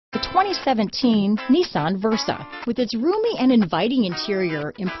2017 Nissan Versa. With its roomy and inviting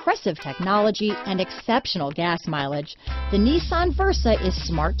interior, impressive technology, and exceptional gas mileage, the Nissan Versa is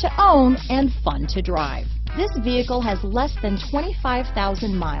smart to own and fun to drive. This vehicle has less than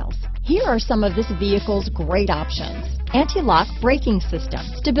 25,000 miles. Here are some of this vehicle's great options: anti-lock braking system,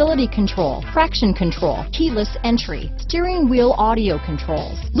 stability control, traction control, keyless entry, steering wheel audio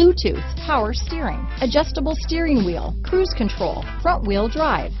controls, Bluetooth, power steering, adjustable steering wheel, cruise control, front wheel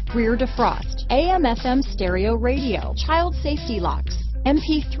drive, rear defrost, AM/FM stereo radio, child safety locks,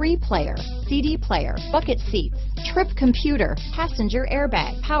 MP3 player, CD player, bucket seats, trip computer, passenger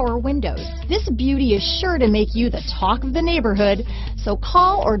airbag, power windows. This beauty is sure to make you the talk of the neighborhood, so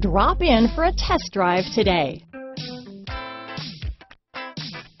call or drop in for a test drive today.